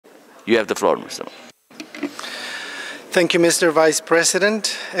You have the floor, Mr. Thank you, Mr. Vice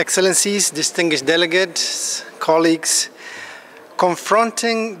President. Excellencies, distinguished delegates, colleagues,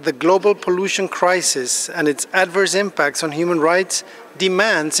 confronting the global pollution crisis and its adverse impacts on human rights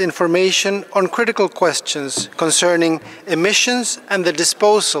demands information on critical questions concerning emissions and the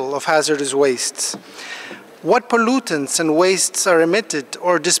disposal of hazardous wastes. What pollutants and wastes are emitted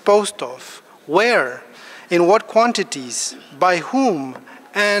or disposed of? Where? In what quantities? By whom?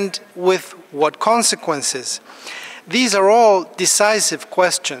 And with what consequences? These are all decisive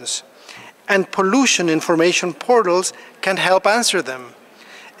questions, and pollution information portals can help answer them.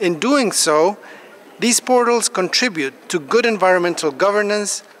 In doing so, these portals contribute to good environmental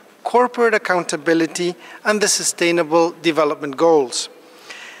governance, corporate accountability, and the Sustainable Development Goals.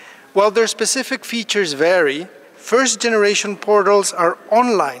 While their specific features vary, first-generation portals are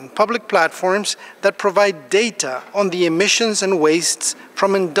online public platforms that provide data on the emissions and wastes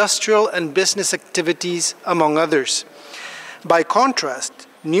from industrial and business activities, among others. By contrast,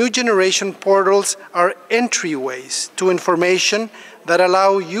 new generation portals are entryways to information that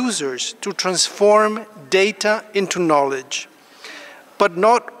allow users to transform data into knowledge. But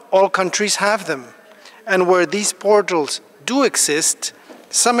not all countries have them, and where these portals do exist,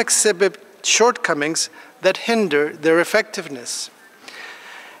 some exhibit shortcomings that hinder their effectiveness.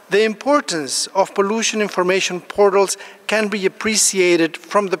 The importance of pollution information portals can be appreciated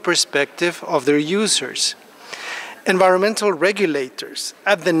from the perspective of their users. Environmental regulators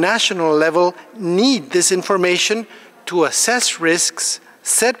at the national level need this information to assess risks,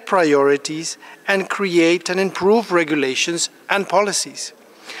 set priorities, and create and improve regulations and policies.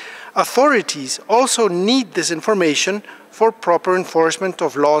 Authorities also need this information for proper enforcement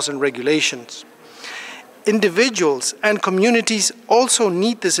of laws and regulations. Individuals and communities also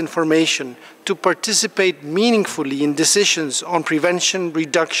need this information to participate meaningfully in decisions on prevention,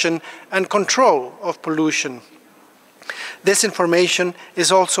 reduction, and control of pollution. This information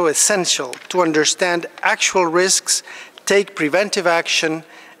is also essential to understand actual risks, take preventive action,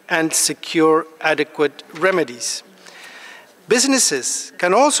 and secure adequate remedies. Businesses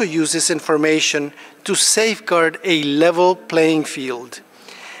can also use this information to safeguard a level playing field.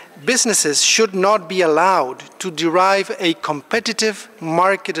 Businesses should not be allowed to derive a competitive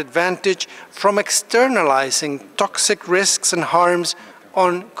market advantage from externalizing toxic risks and harms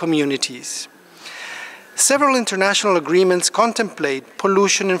on communities. Several international agreements contemplate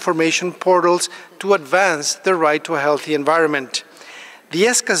pollution information portals to advance the right to a healthy environment. The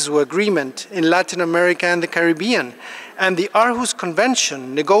Escazú Agreement in Latin America and the Caribbean, and the Aarhus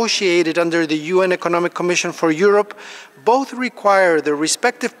Convention, negotiated under the UN Economic Commission for Europe, both require the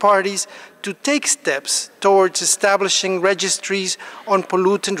respective parties to take steps towards establishing registries on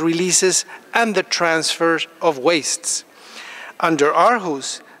pollutant releases and the transfer of wastes. Under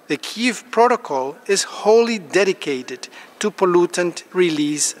Aarhus, the Kyiv Protocol is wholly dedicated to pollutant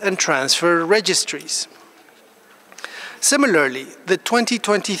release and transfer registries. Similarly, the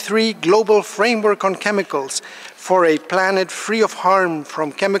 2023 Global Framework on Chemicals for a Planet Free of Harm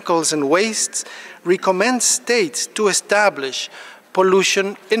from Chemicals and Wastes recommends states to establish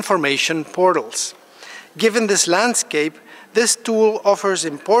pollution information portals. Given this landscape, this tool offers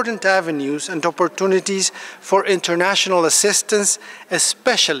important avenues and opportunities for international assistance,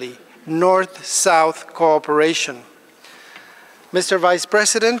 especially North-South cooperation. Mr. Vice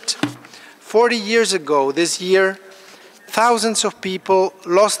President, 40 years ago this year, thousands of people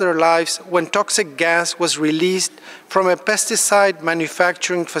lost their lives when toxic gas was released from a pesticide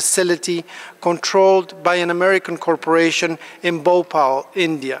manufacturing facility controlled by an American corporation in Bhopal,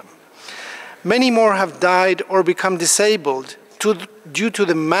 India. Many more have died or become disabled due to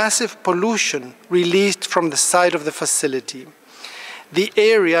the massive pollution released from the site of the facility. The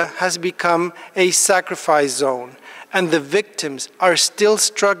area has become a sacrifice zone, and the victims are still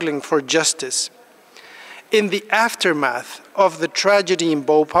struggling for justice. In the aftermath of the tragedy in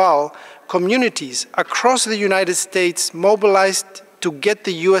Bhopal, communities across the United States mobilized to get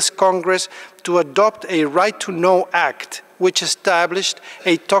the US Congress to adopt a Right to Know Act, which established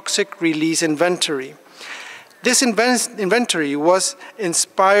a toxic release inventory. This inventory was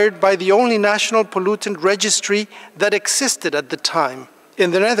inspired by the only national pollutant registry that existed at the time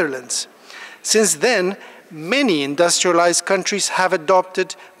in the Netherlands. Since then, many industrialized countries have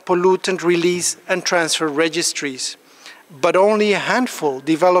adopted pollutant release and transfer registries, but only a handful of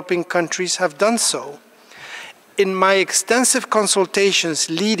developing countries have done so. In my extensive consultations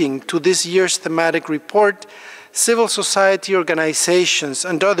leading to this year's thematic report, civil society organizations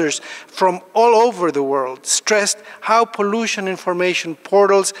and others from all over the world stressed how pollution information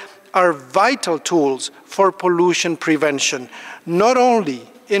portals are vital tools for pollution prevention, not only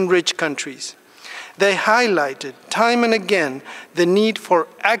in rich countries. They highlighted time and again the need for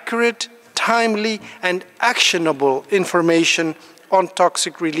accurate, timely, and actionable information on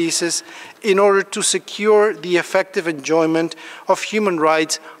toxic releases in order to secure the effective enjoyment of human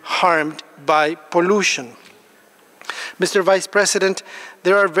rights harmed by pollution. Mr. Vice President,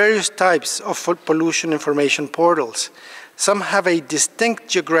 there are various types of pollution information portals. Some have a distinct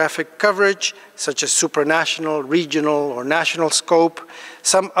geographic coverage, such as supranational, regional, or national scope.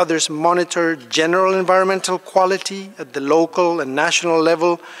 Some others monitor general environmental quality at the local and national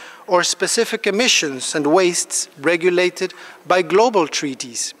level, or specific emissions and wastes regulated by global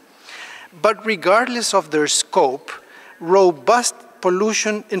treaties. But regardless of their scope, robust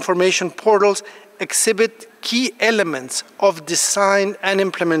pollution information portals exhibit key elements of design and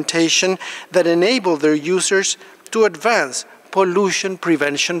implementation that enable their users to advance pollution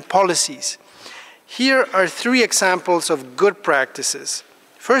prevention policies. Here are 3 examples of good practices.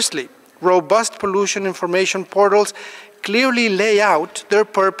 Firstly, robust pollution information portals clearly lay out their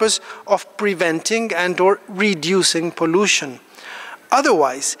purpose of preventing and/or reducing pollution.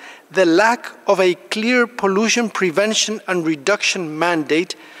 Otherwise, the lack of a clear pollution prevention and reduction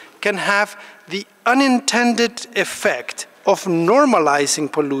mandate can have the unintended effect of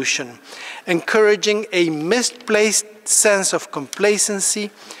normalizing pollution, encouraging a misplaced sense of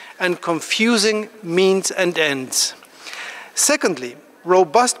complacency and confusing means and ends. Secondly,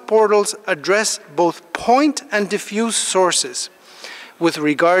 robust portals address both point and diffuse sources. With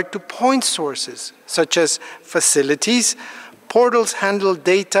regard to point sources, such as facilities, portals handle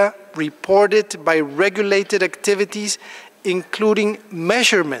data reported by regulated activities, including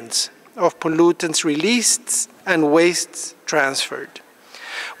measurements of pollutants released and wastes transferred.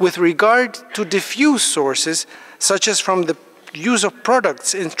 With regard to diffuse sources, such as from the use of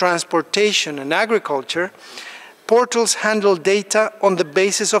products in transportation and agriculture, portals handle data on the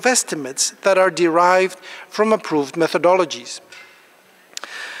basis of estimates that are derived from approved methodologies.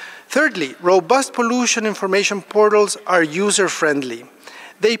 Thirdly, robust pollution information portals are user-friendly.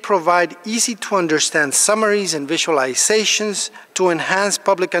 They provide easy-to-understand summaries and visualizations to enhance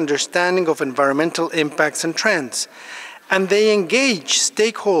public understanding of environmental impacts and trends. And they engage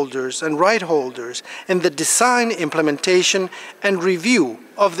stakeholders and right holders in the design, implementation, and review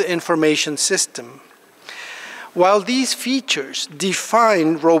of the information system. While these features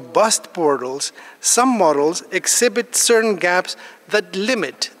define robust portals, some models exhibit certain gaps that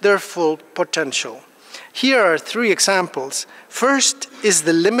limit their full potential. Here are 3 examples. First is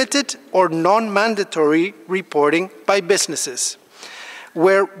the limited or non-mandatory reporting by businesses,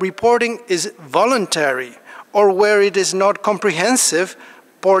 where reporting is voluntary or where it is not comprehensive,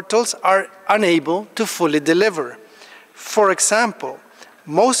 portals are unable to fully deliver. For example,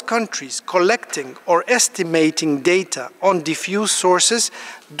 most countries collecting or estimating data on diffuse sources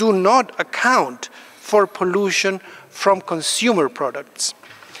do not account for pollution from consumer products.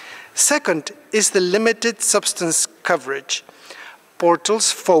 Second is the limited substance coverage.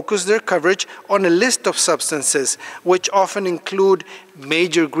 Portals focus their coverage on a list of substances, which often include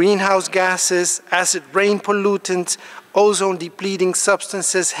major greenhouse gases, acid rain pollutants, ozone-depleting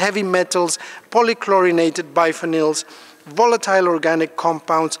substances, heavy metals, polychlorinated biphenyls, volatile organic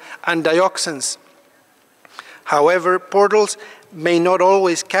compounds, and dioxins. However, portals may not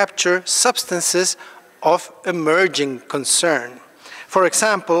always capture substances of emerging concern. For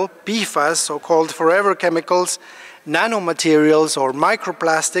example, PFAS, so-called forever chemicals, nanomaterials, or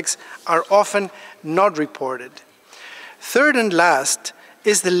microplastics are often not reported. Third and last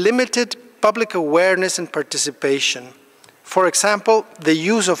is the limited public awareness and participation. For example, the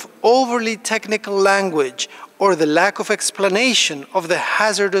use of overly technical language or the lack of explanation of the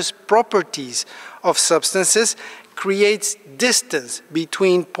hazardous properties of substances creates distance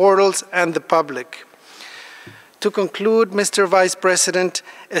between portals and the public. To conclude, Mr. Vice President,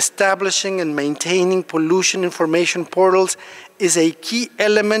 establishing and maintaining pollution information portals is a key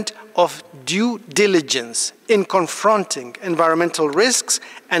element of due diligence in confronting environmental risks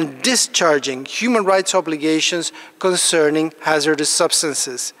and discharging human rights obligations concerning hazardous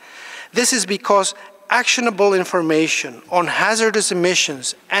substances. This is because actionable information on hazardous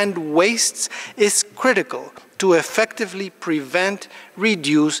emissions and wastes is critical to effectively prevent,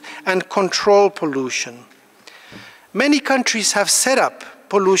 reduce, and control pollution. Many countries have set up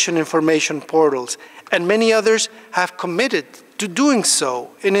pollution information portals, and many others have committed to doing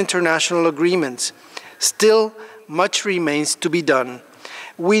so in international agreements. Still, much remains to be done.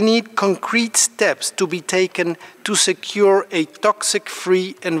 We need concrete steps to be taken to secure a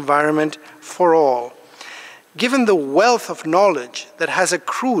toxic-free environment for all. Given the wealth of knowledge that has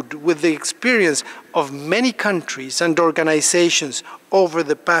accrued with the experience of many countries and organizations over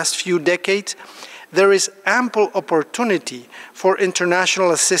the past few decades, there is ample opportunity for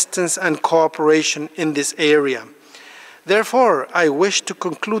international assistance and cooperation in this area. Therefore, I wish to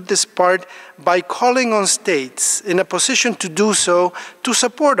conclude this part by calling on states in a position to do so to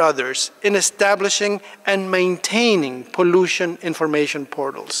support others in establishing and maintaining pollution information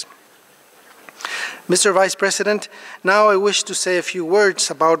portals. Mr. Vice President, now I wish to say a few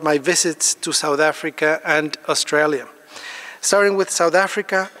words about my visits to South Africa and Australia. Starting with South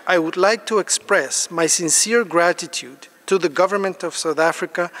Africa, I would like to express my sincere gratitude to the government of South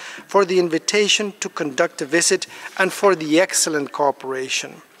Africa for the invitation to conduct a visit and for the excellent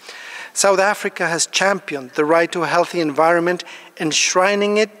cooperation. South Africa has championed the right to a healthy environment,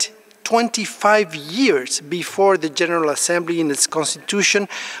 enshrining it 25 years before the General Assembly in its constitution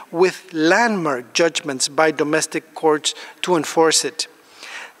with landmark judgments by domestic courts to enforce it.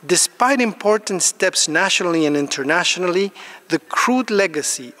 Despite important steps nationally and internationally, the crude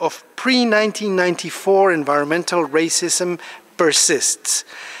legacy of pre-1994 environmental racism persists.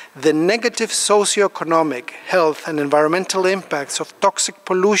 The negative socioeconomic, health, and environmental impacts of toxic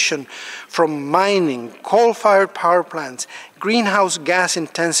pollution from mining, coal-fired power plants, greenhouse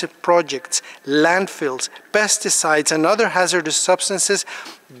gas-intensive projects, landfills, pesticides, and other hazardous substances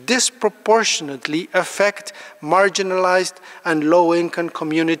disproportionately affect marginalized and low-income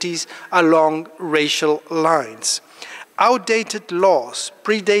communities along racial lines. Outdated laws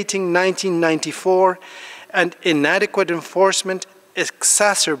predating 1994 and inadequate enforcement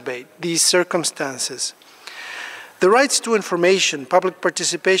exacerbate these circumstances. The rights to information, public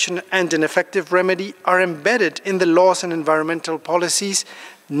participation, and an effective remedy are embedded in the laws and environmental policies.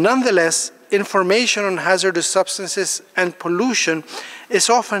 Nonetheless, information on hazardous substances and pollution is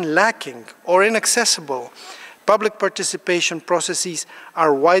often lacking or inaccessible. Public participation processes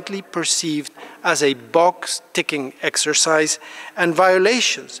are widely perceived as a box-ticking exercise, and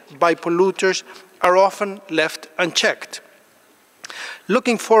violations by polluters are often left unchecked.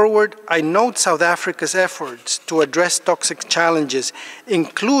 Looking forward, I note South Africa's efforts to address toxic challenges,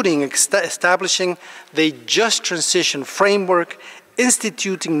 including establishing the Just Transition Framework,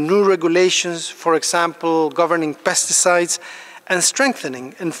 instituting new regulations, for example, governing pesticides, and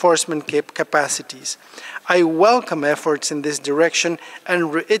strengthening enforcement capacities. I welcome efforts in this direction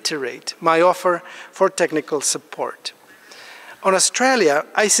and reiterate my offer for technical support. On Australia,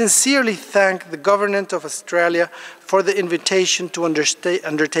 I sincerely thank the Government of Australia for the invitation to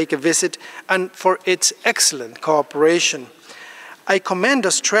undertake a visit and for its excellent cooperation. I commend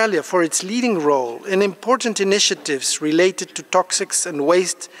Australia for its leading role in important initiatives related to toxics and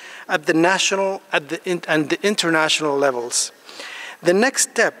waste at the national and the international levels. The next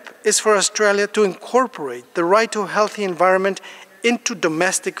step is for Australia to incorporate the right to a healthy environment into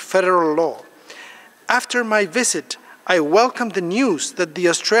domestic federal law. After my visit, I welcome the news that the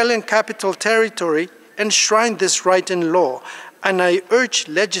Australian Capital Territory enshrined this right in law, and I urge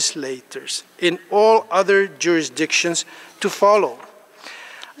legislators in all other jurisdictions to follow.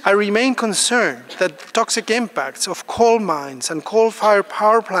 I remain concerned that the toxic impacts of coal mines and coal-fired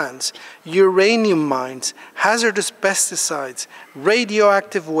power plants, uranium mines, hazardous pesticides,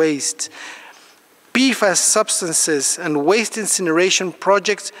 radioactive waste, PFAS substances, and waste incineration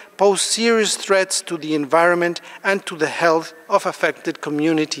projects pose serious threats to the environment and to the health of affected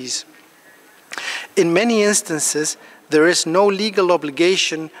communities. In many instances, there is no legal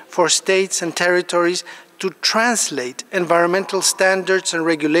obligation for states and territories to translate environmental standards and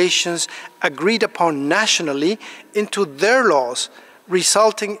regulations agreed upon nationally into their laws,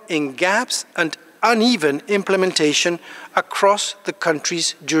 resulting in gaps and uneven implementation across the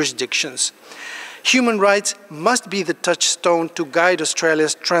country's jurisdictions. Human rights must be the touchstone to guide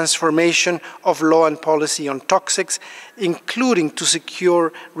Australia's transformation of law and policy on toxics, including to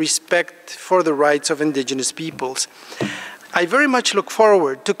secure respect for the rights of Indigenous peoples. I very much look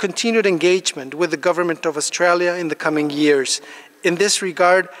forward to continued engagement with the Government of Australia in the coming years. In this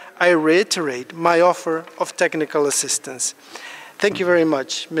regard, I reiterate my offer of technical assistance. Thank you very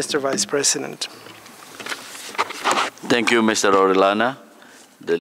much, Mr. Vice President. Thank you, Mr. Orellana.